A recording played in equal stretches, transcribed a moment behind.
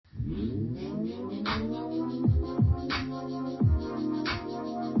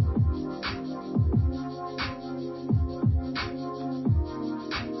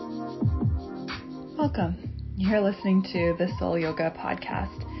You're listening to the Soul Yoga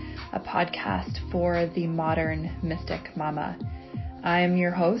Podcast, a podcast for the modern mystic mama. I am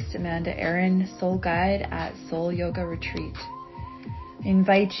your host, Amanda Aaron, Soul Guide at Soul Yoga Retreat. I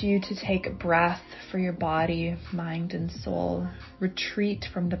invite you to take a breath for your body, mind, and soul. Retreat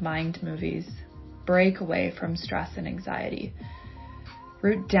from the mind movies. Break away from stress and anxiety.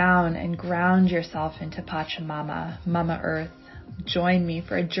 Root down and ground yourself into Pachamama, Mama Earth. Join me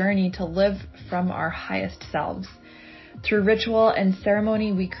for a journey to live from our highest selves. Through ritual and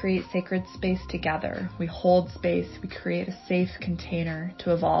ceremony, we create sacred space together. We hold space. We create a safe container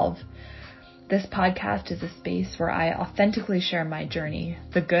to evolve. This podcast is a space where I authentically share my journey,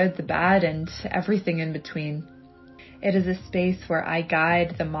 the good, the bad, and everything in between. It is a space where I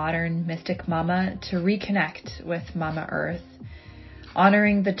guide the modern mystic mama to reconnect with Mama Earth.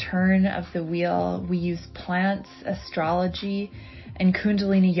 Honoring the turn of the wheel, we use plants, astrology, and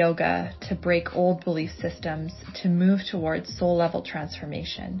Kundalini yoga to break old belief systems to move towards soul-level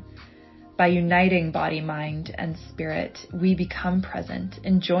transformation. By uniting body, mind, and spirit, we become present,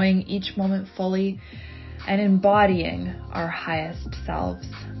 enjoying each moment fully and embodying our highest selves.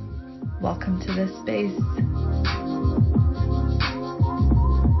 Welcome to this space.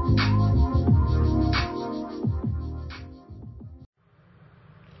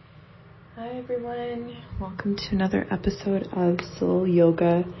 Hi everyone, welcome to another episode of Soul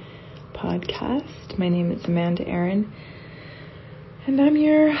Yoga Podcast. My name is Amanda Aaron and I'm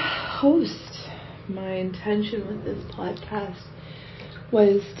your host. My intention with this podcast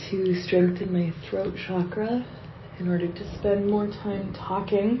was to strengthen my throat chakra in order to spend more time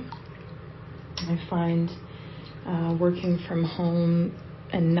talking. I find working from home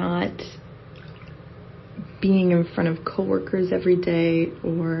and not being in front of coworkers every day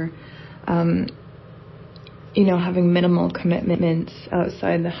or having minimal commitments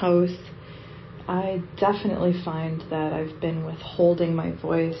outside the house, I definitely find that I've been withholding my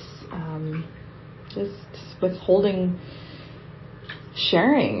voice, just withholding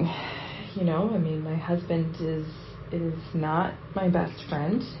sharing. My husband is not my best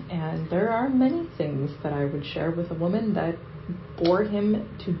friend, and there are many things that I would share with a woman that bore him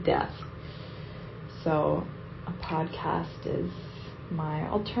to death. So a podcast is my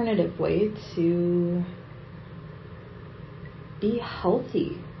alternative way to be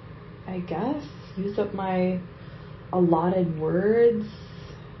healthy, I guess. Use up my allotted words,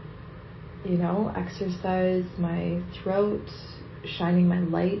 exercise my throat, shining my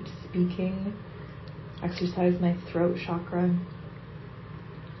light, speaking, exercise my throat chakra.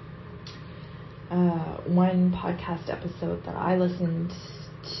 One podcast episode that I listened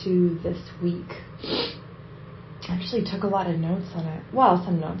to this week, actually took a lot of notes on it. Well,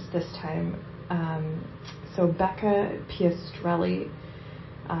 some notes this time. So Becca Piastrelli,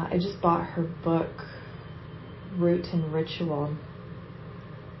 I just bought her book, Root and Ritual.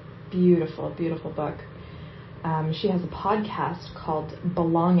 Beautiful, beautiful book. She has a podcast called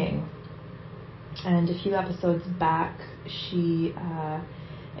Belonging. And a few episodes back, she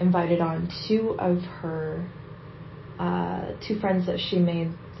invited on two of her two friends that she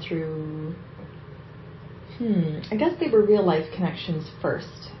made through I guess they were real life connections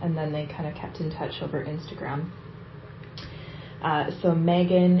first, and then they kind of kept in touch over Instagram. So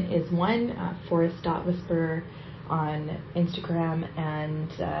Megan is one, Forest.Whisperer on Instagram, and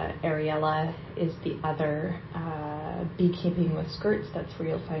Ariella is the other, Beekeeping with Skirts. That's where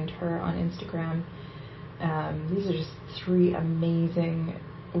you'll find her on Instagram. These are just three amazing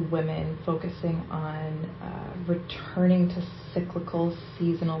women focusing on returning to cyclical,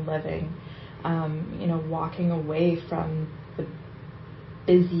 seasonal living. Walking away from the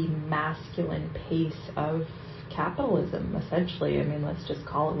busy masculine pace of capitalism, essentially. Let's just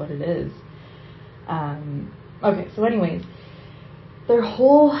call it what it is. So anyways, their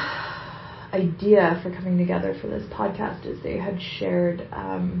whole idea for coming together for this podcast is they had shared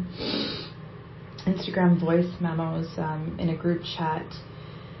Instagram voice memos in a group chat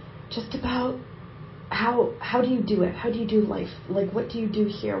just about how do you do it? How do you do life? Like, what do you do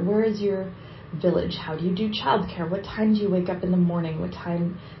here? Where is your village? How do you do childcare? What time do you wake up in the morning? What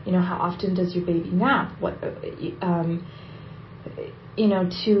time, how often does your baby nap?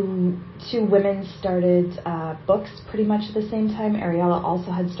 Two women started books pretty much at the same time. Ariella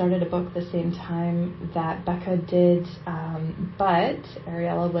also had started a book the same time that Becca did, but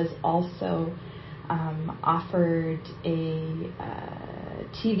Ariella was also offered a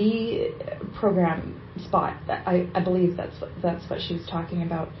TV program spot. I believe that's what she was talking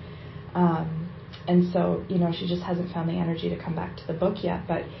about. And so, she just hasn't found the energy to come back to the book yet.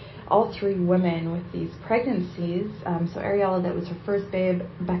 But all three women with these pregnancies, so Ariella, that was her first babe,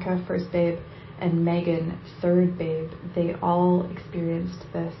 Becca, first babe, and Megan, third babe, they all experienced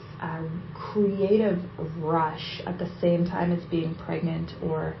this creative rush at the same time as being pregnant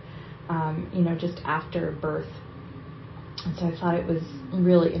or, just after birth. And so I thought it was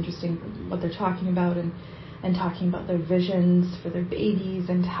really interesting what they're talking about and talking about their visions for their babies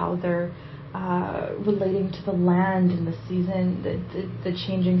and how they're relating to the land and the season, the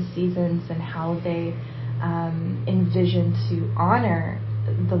changing seasons, and how they envision to honor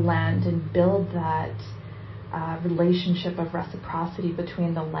the land and build that relationship of reciprocity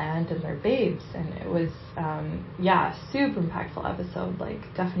between the land and their babes. And it was, super impactful episode, like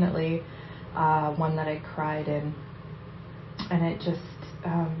definitely one that I cried in. And it just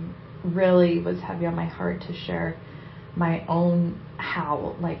really was heavy on my heart to share my own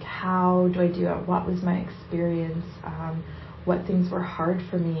how do I do it? What was my experience? What things were hard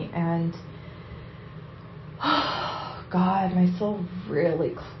for me? And God, my soul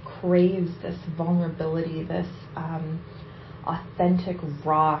really craves this vulnerability, this authentic,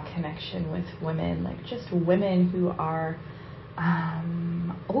 raw connection with women, like just women who are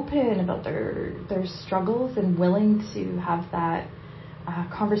open about their struggles and willing to have that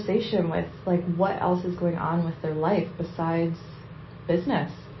conversation with like what else is going on with their life besides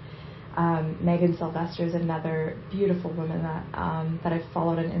business. Megan Sylvester is another beautiful woman that I've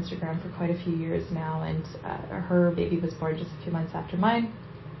followed on Instagram for quite a few years now, and her baby was born just a few months after mine.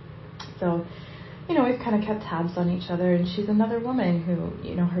 So, we've kind of kept tabs on each other, and she's another woman who,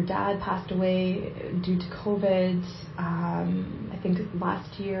 her dad passed away due to COVID, I think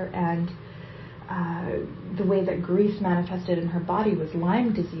last year, and the way that grief manifested in her body was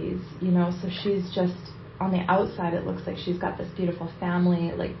Lyme disease, so she's just, on the outside, it looks like she's got this beautiful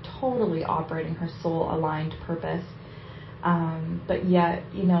family, like totally operating her soul-aligned purpose. But yet,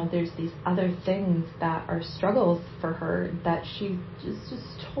 there's these other things that are struggles for her that she just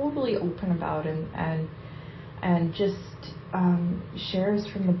totally open about and just shares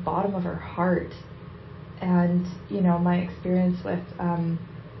from the bottom of her heart. And, my experience with kind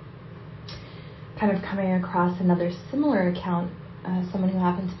of coming across another similar account, someone who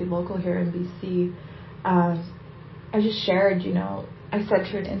happens to be local here in BC, I just shared, I sent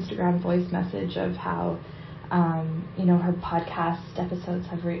her an Instagram voice message of how, her podcast episodes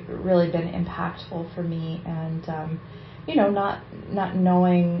have really been impactful for me, and, not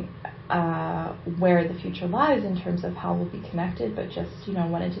knowing where the future lies in terms of how we'll be connected, but just,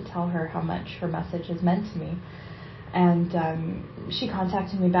 wanted to tell her how much her message has meant to me. And she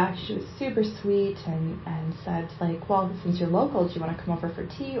contacted me back. She was super sweet and said, like, well, since you're local, do you want to come over for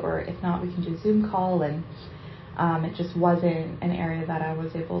tea? Or if not, we can do a Zoom call. And it just wasn't an area that I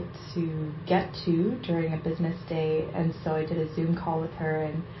was able to get to during a business day. And so I did a Zoom call with her.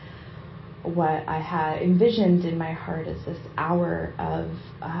 And what I had envisioned in my heart is this hour of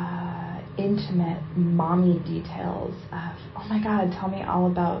intimate mommy details of, oh my God, tell me all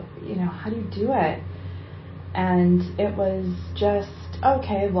about, how do you do it? And it was just,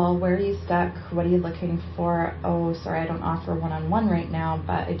 okay, well, where are you stuck? What are you looking for? Oh, sorry, I don't offer one-on-one right now,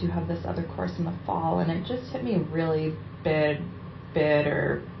 but I do have this other course in the fall. And it just hit me really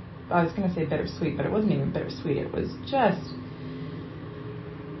bitter. I was going to say bittersweet, but it wasn't even bittersweet. It was just,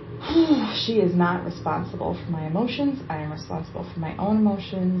 she is not responsible for my emotions. I am responsible for my own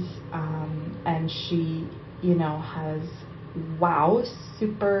emotions. And she, has,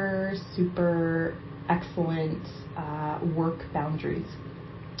 super excellent work boundaries.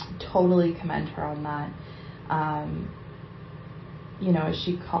 Totally commend her on that. As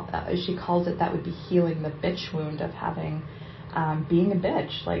she calls it, that would be healing the bitch wound of having being a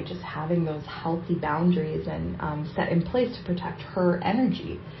bitch, like just having those healthy boundaries and set in place to protect her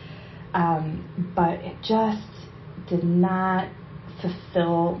energy. But it just did not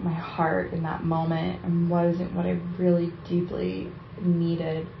fulfill my heart in that moment and wasn't what I really deeply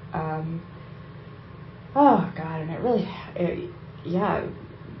needed. Oh God, and it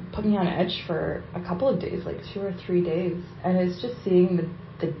put me on edge for a couple of days, like 2 or 3 days. And it's just seeing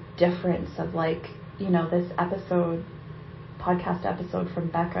the difference of like, this podcast episode from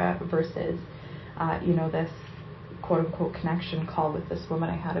Becca versus, this quote unquote connection call with this woman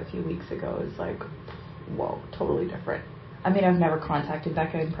I had a few weeks ago is like, whoa, totally different. I mean, I've never contacted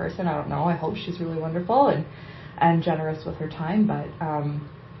Becca in person. I don't know. I hope she's really wonderful and generous with her time. But,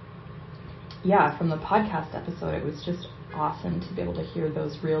 from the podcast episode, it was just awesome to be able to hear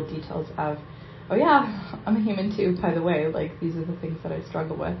those real details of, oh yeah, I'm a human too, by the way, like these are the things that I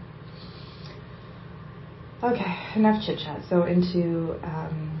struggle with. Okay, enough chit chat. So into,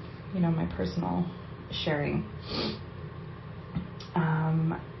 my personal sharing.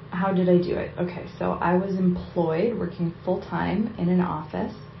 How did I do it? Okay, so I was employed working full time in an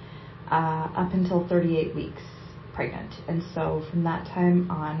office up until 38 weeks pregnant. And so from that time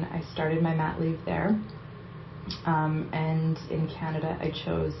on, I started my mat leave there. And in Canada, I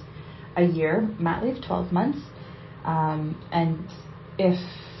chose a year mat leave, 12 months. And if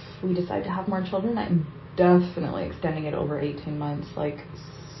we decide to have more children, I'm definitely extending it over 18 months. Like,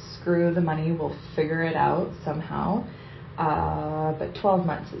 screw the money, we'll figure it out somehow. But 12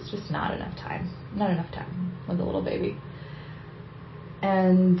 months is just not enough time with a little baby.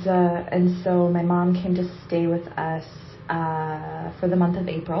 And so my mom came to stay with us for the month of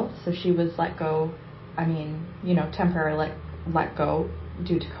April. So she was let go, temporarily let go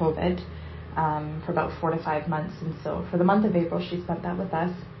due to COVID for about 4 to 5 months. And so for the month of April, she spent that with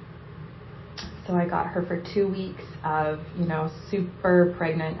us. So I got her for 2 weeks of, super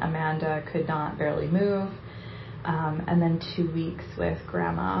pregnant Amanda, could not barely move. And then 2 weeks with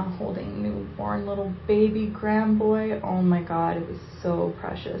grandma holding newborn little baby Grandboy. Oh my God, it was so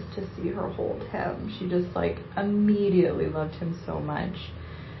precious to see her hold him. She just immediately loved him so much.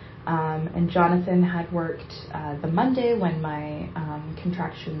 And Jonathan had worked the Monday when my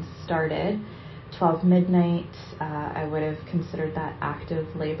contractions started, 12 midnight. I would have considered that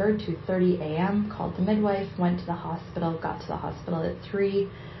active labor. 2:30 a.m. Called the midwife, went to the hospital, got to the hospital at 3.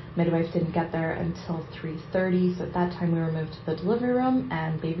 Midwife didn't get there until 3:30. So at that time we were moved to the delivery room,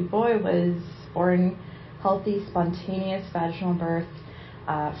 and baby boy was born healthy, spontaneous vaginal birth,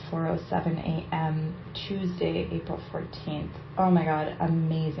 4:07 a.m. Tuesday, April 14th. Oh my God,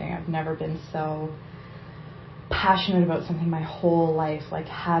 amazing. I've never been so passionate about something my whole life, like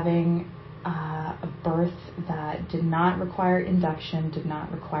having a birth that did not require induction, did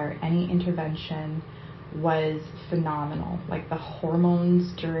not require any intervention, was phenomenal. Like, the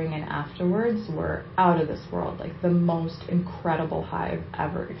hormones during and afterwards were out of this world. Like, the most incredible high I've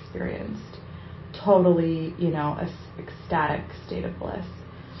ever experienced. Totally, a ecstatic state of bliss.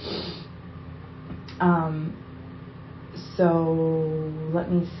 So let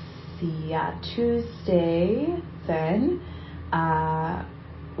me see. Yeah, Tuesday then,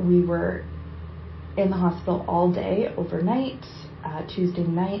 we were in the hospital all day overnight, Tuesday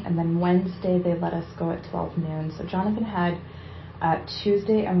night, and then Wednesday they let us go at 12 noon. So Jonathan had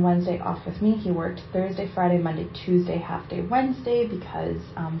Tuesday and Wednesday off with me. He worked Thursday, Friday, Monday, Tuesday, half day Wednesday, because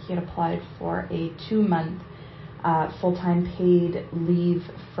he had applied for a 2-month full-time paid leave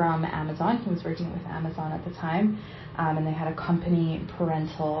from Amazon. He was working with Amazon at the time, and they had a company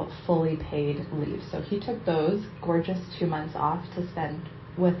parental fully paid leave. So he took those gorgeous 2 months off to spend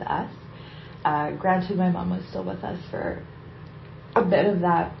with us. Granted, my mom was still with us for a bit of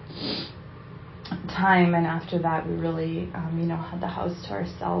that time, and after that we really had the house to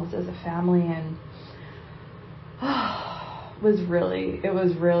ourselves as a family, and it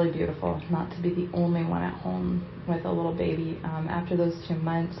was really beautiful not to be the only one at home with a little baby. After those 2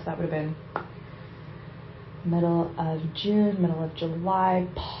 months, that would have been middle of June, middle of July,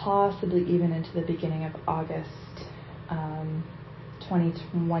 possibly even into the beginning of August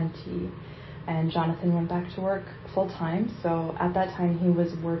 2020. And Jonathan went back to work full time. So at that time he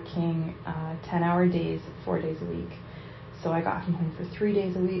was working 10-hour days, 4 days a week. So I got him home for 3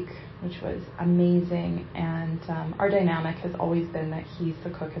 days a week, which was amazing. And our dynamic has always been that he's the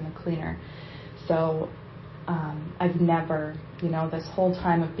cook and the cleaner. So I've never, this whole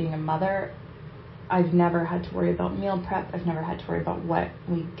time of being a mother, I've never had to worry about meal prep. I've never had to worry about what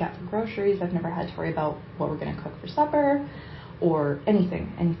we get for groceries. I've never had to worry about what we're going to cook for supper, or anything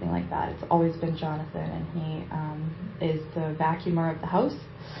like that. It's always been Jonathan, and he is the vacuumer of the house.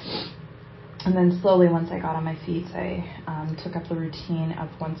 And then slowly, once I got on my feet, I took up the routine of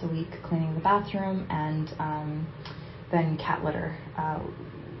once a week cleaning the bathroom, and then cat litter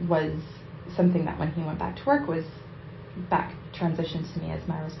was something that when he went back to work was back transitioned to me as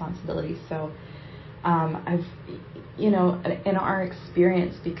my responsibility. So I've, in our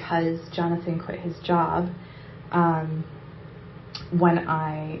experience, because Jonathan quit his job,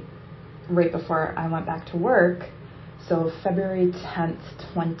 right before I went back to work, so February 10th,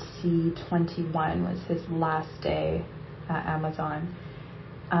 2021 was his last day at Amazon.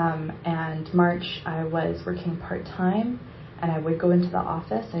 And March I was working part-time, and I would go into the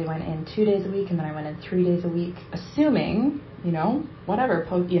office. I went in 2 days a week, and then I went in 3 days a week, assuming, whatever,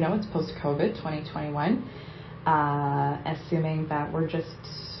 it's post-COVID 2021, assuming that we're just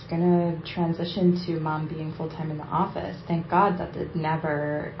gonna transition to mom being full-time in the office. Thank God that it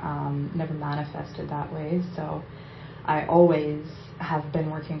never manifested that way. So I always have been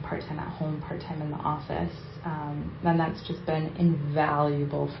working part-time at home, part-time in the office, and that's just been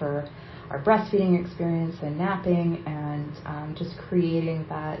invaluable for our breastfeeding experience and napping, and just creating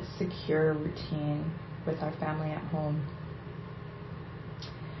that secure routine with our family at home.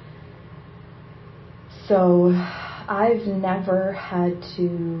 So I've never had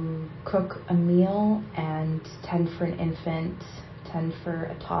to cook a meal and tend for an infant, tend for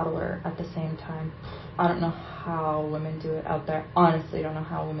a toddler at the same time. I don't know how women do it out there. Honestly, don't know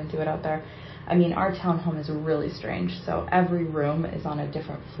how women do it out there. I mean, our townhome is really strange. So every room is on a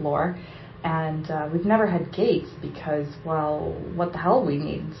different floor. And we've never had gates because, well, what the hell? We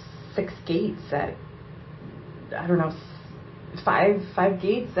need 6 gates at, I don't know, five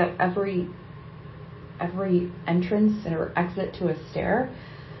gates at every entrance or exit to a stair.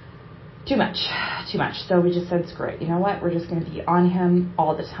 Too much. So we just said, screw it. You know what? We're just going to be on him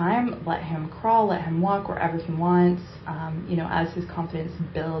all the time. Let him crawl, let him walk wherever he wants. As his confidence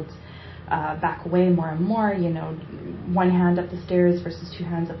builds, back away more and more, 1 hand up the stairs versus 2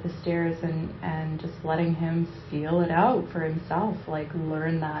 hands up the stairs, and just letting him feel it out for himself, like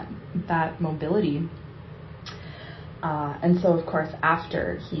learn that mobility. And so, of course,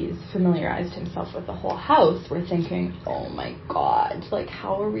 after he's familiarized himself with the whole house, we're thinking, oh my God, like,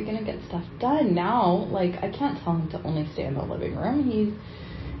 how are we going to get stuff done now? Like, I can't tell him to only stay in the living room.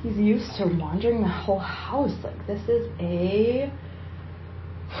 He's used to wandering the whole house. Like, this is a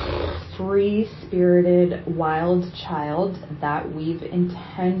free-spirited, wild child that we've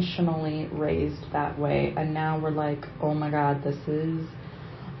intentionally raised that way. And now we're like, oh my God, this is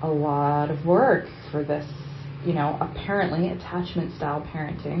a lot of work for this, apparently attachment style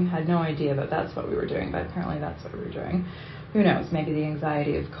parenting. Had no idea that that's what we were doing, but apparently that's what we were doing. Who knows? Maybe the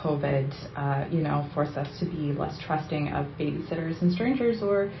anxiety of COVID, forced us to be less trusting of babysitters and strangers,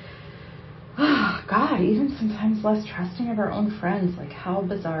 or God, even sometimes less trusting of our own friends. Like, how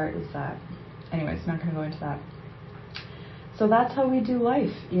bizarre is that? Anyways, not going to go into that. So that's how we do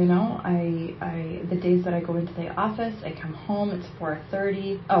life, I the days that I go into the office, I come home, it's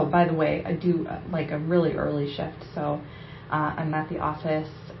 4:30. Oh, by the way, I do like a really early shift. So I'm at the office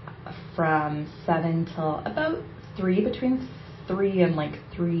from 7 till about 3, between 3 and like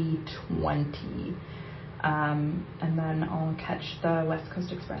 3:20. And then I'll catch the West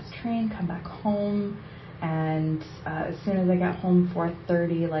Coast Express train, come back home, and as soon as I get home,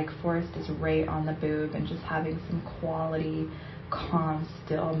 4:30, like Forrest is right on the boob and just having some quality, calm,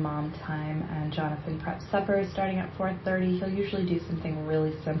 still mom time. And Jonathan preps supper starting at 4:30. He'll usually do something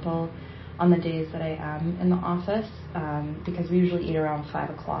really simple on the days that I am in the office, because we usually eat around 5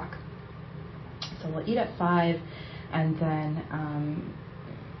 o'clock. So we'll eat at 5, and then,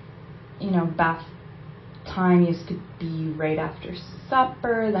 bath time used to be right after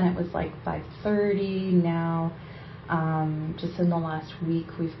supper. Then it was like 5:30. Now, just in the last week,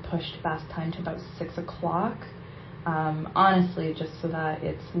 we've pushed bath time to about 6 o'clock. Honestly, just so that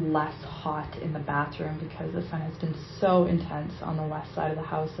it's less hot in the bathroom, because the sun has been so intense on the west side of the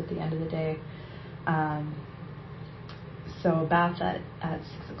house at the end of the day. So bath at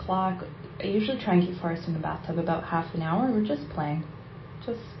 6 o'clock. I usually try and keep Forrest in the bathtub about half an hour. We're just playing.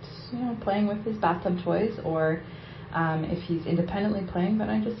 Playing with his bathtub toys, or if he's independently playing, then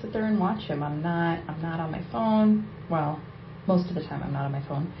I just sit there and watch him. I'm not on my phone. Well, most of the time I'm not on my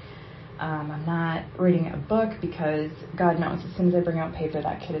phone. I'm not reading a book, because God knows, as soon as I bring out paper,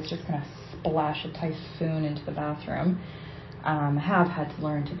 that kid is just going to splash a typhoon into the bathroom. I have had to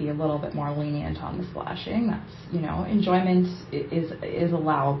learn to be a little bit more lenient on the splashing. That's, enjoyment is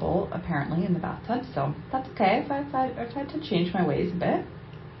allowable, apparently, in the bathtub, so that's okay. I've had to change my ways a bit.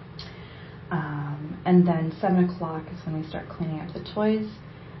 And then 7 o'clock is when we start cleaning up the toys.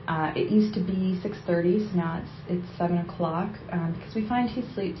 It used to be 6:30, so now it's 7 o'clock, because we find he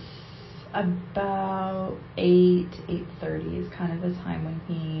sleeps about 8:30 is kind of the time when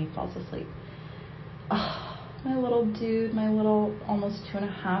he falls asleep. Oh, my little dude, my little almost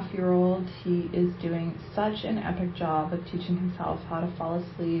 2.5-year-old, he is doing such an epic job of teaching himself how to fall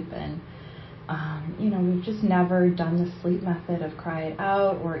asleep. And we've just never done the sleep method of cry it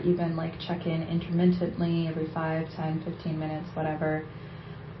out, or even like check in intermittently every 5, 10, 15 minutes, whatever.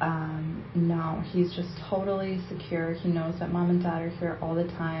 No, he's just totally secure. He knows that mom and dad are here all the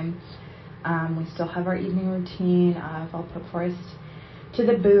time. We still have our evening routine. I'll put Forrest to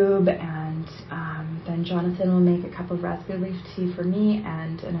the boob, and then Jonathan will make a cup of raspberry leaf tea for me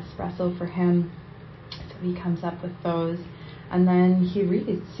and an espresso for him. So he comes up with those. And then he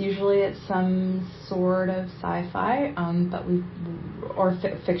reads. Usually it's some sort of sci-fi, or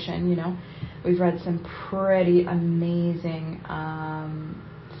fiction, We've read some pretty amazing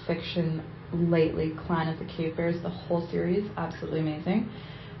fiction lately. Clan of the Cave Bears, the whole series, absolutely amazing.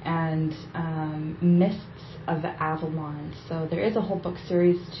 And Mists of Avalon. So there is a whole book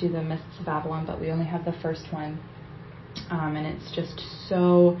series to the Mists of Avalon, but we only have the first one. And it's just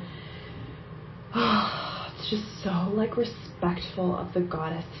so... it's just so like respectful of the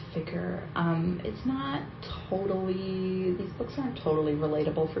goddess figure. It's not totally, these books aren't totally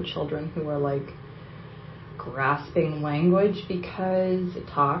relatable for children who are like grasping language, because it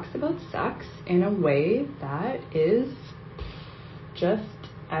talks about sex in a way that is just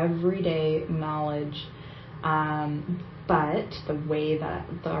everyday knowledge. But the way that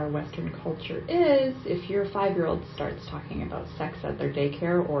our Western culture is, if your 5-year-old starts talking about sex at their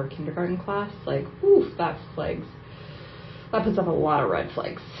daycare or kindergarten class, like, oof, that puts up a lot of red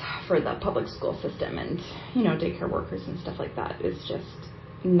flags for the public school system and, daycare workers and stuff like that. It's just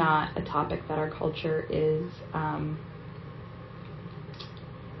not a topic that our culture is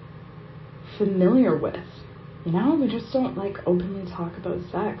familiar with. We just don't like openly talk about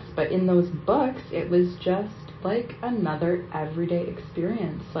sex. But in those books, it was just like another everyday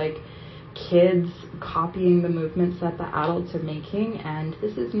experience, like kids copying the movements that the adults are making. And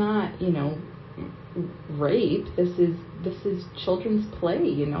this is not, rape. This is children's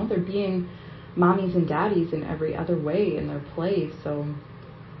play. They're being mommies and daddies in every other way in their play. So,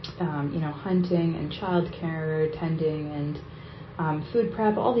 hunting and childcare, tending and food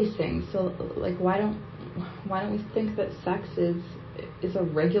prep, all these things. So, like, why don't we think that sex is a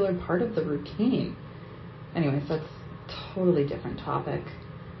regular part of the routine? Anyways, that's a totally different topic.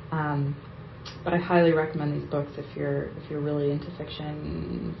 But I highly recommend these books if you're really into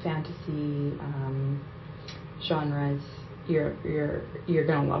fiction, fantasy genres. You're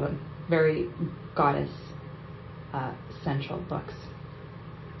gonna love them. Very goddess central books.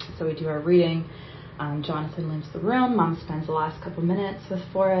 So we do our reading. Jonathan leaves the room. Mom spends the last couple minutes with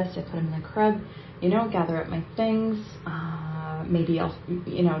Forrest. I put him in the crib. Gather up my things. Maybe I'll,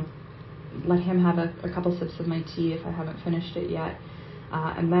 let him have a couple sips of my tea if I haven't finished it yet.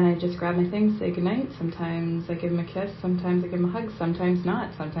 And then I just grab my things, say goodnight. Sometimes I give him a kiss. Sometimes I give him a hug. Sometimes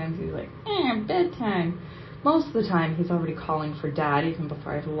not. Sometimes he's like, bedtime. Most of the time he's already calling for dad even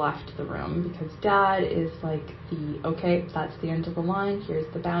before I've left the room, because dad is like okay, that's the end of the line. Here's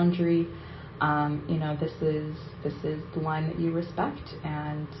the boundary. This is the line that you respect.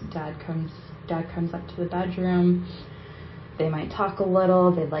 And dad comes up to the bedroom. They might talk a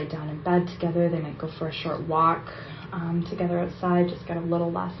little. They lie down in bed together. They might go for a short walk together outside, just get a little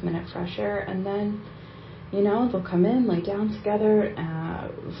last minute fresh air. And then, they'll come in, lay down together.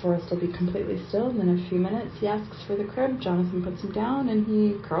 Forrest will be completely still. And in a few minutes, he asks for the crib. Jonathan puts him down and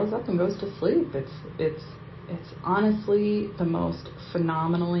he curls up and goes to sleep. It's honestly the most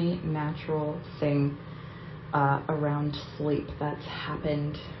phenomenally natural thing around sleep that's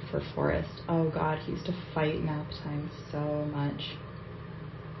happened for Forrest. Oh God, he used to fight nap time so much.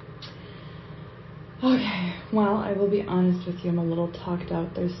 Okay, well, I will be honest with you, I'm a little talked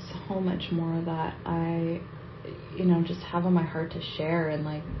out. There's so much more that I, just have on my heart to share, and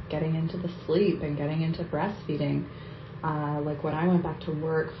like getting into the sleep and getting into breastfeeding. Like when I went back to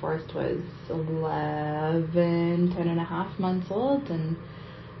work, Forrest was 10 and a half months old, and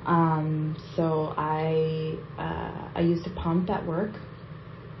so I used a pump at work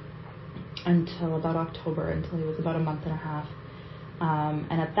until about October, until he was about a month and a half.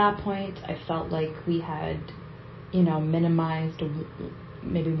 And at that point, I felt like we had, minimized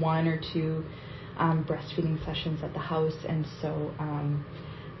maybe 1 or 2 breastfeeding sessions at the house, and so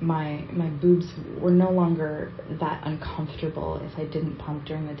my boobs were no longer that uncomfortable if I didn't pump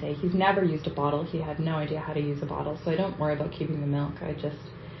during the day. He's never used a bottle. He had no idea how to use a bottle, so I don't worry about keeping the milk. I just,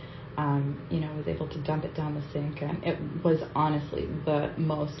 was able to dump it down the sink, and it was honestly the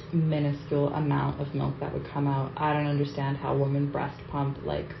most minuscule amount of milk that would come out. I don't understand how women breast pump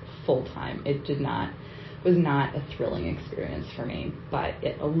like full time. It was not a thrilling experience for me, but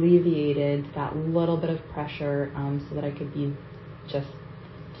it alleviated that little bit of pressure so that I could be just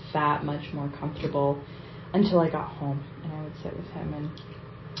that much more comfortable until I got home. And I would sit with him, and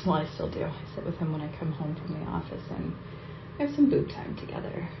well, I still do. I sit with him when I come home from the office, and we have some boob time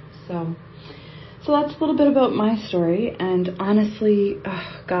together. So that's a little bit about my story. And honestly,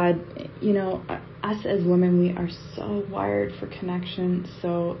 God, us as women, we are so wired for connection.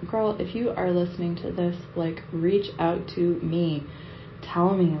 So girl, if you are listening to this, like, reach out to me.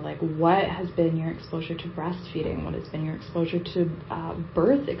 Tell me, like, what has been your exposure to breastfeeding? What has been your exposure to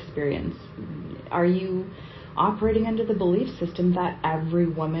birth experience? Are you operating under the belief system that every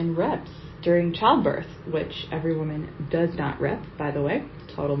woman rips during childbirth, which every woman does not rip, by the way,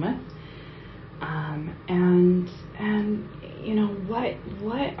 total myth.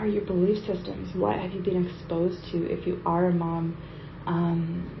 What are your belief systems? What have you been exposed to? If you are a mom,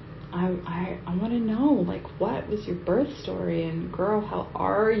 I want to know, like, what was your birth story? And girl, how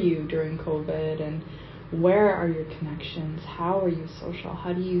are you during COVID? And Where are your connections? How are you social?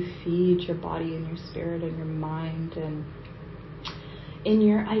 How do you feed your body and your spirit and your mind and in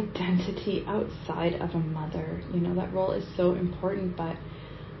your identity outside of a mother? That role is so important, but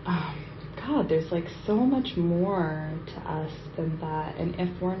God, there's like so much more to us than that. And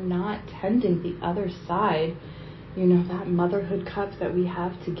if we're not tending the other side, that motherhood cup that we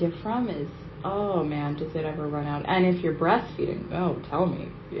have to give from is, oh man, does it ever run out? And if you're breastfeeding, oh, tell me,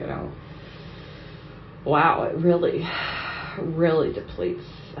 wow, it really, really depletes.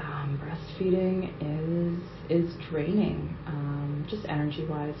 Breastfeeding is draining, just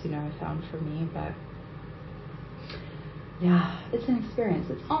energy-wise, I found for me, but yeah, it's an experience.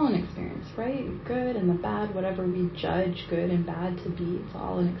 It's all an experience, right? Good and the bad, whatever we judge good and bad to be, it's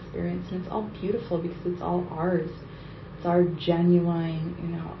all an experience, and it's all beautiful because it's all ours. It's our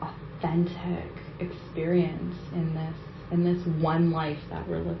genuine, authentic experience in this one life that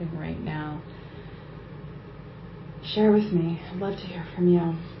we're living right now. Share with me. I'd love to hear from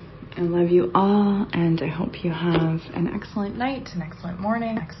you. I love you all, and I hope you have an excellent night, an excellent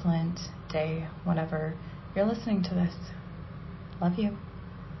morning, excellent day, whenever you're listening to this. Love you.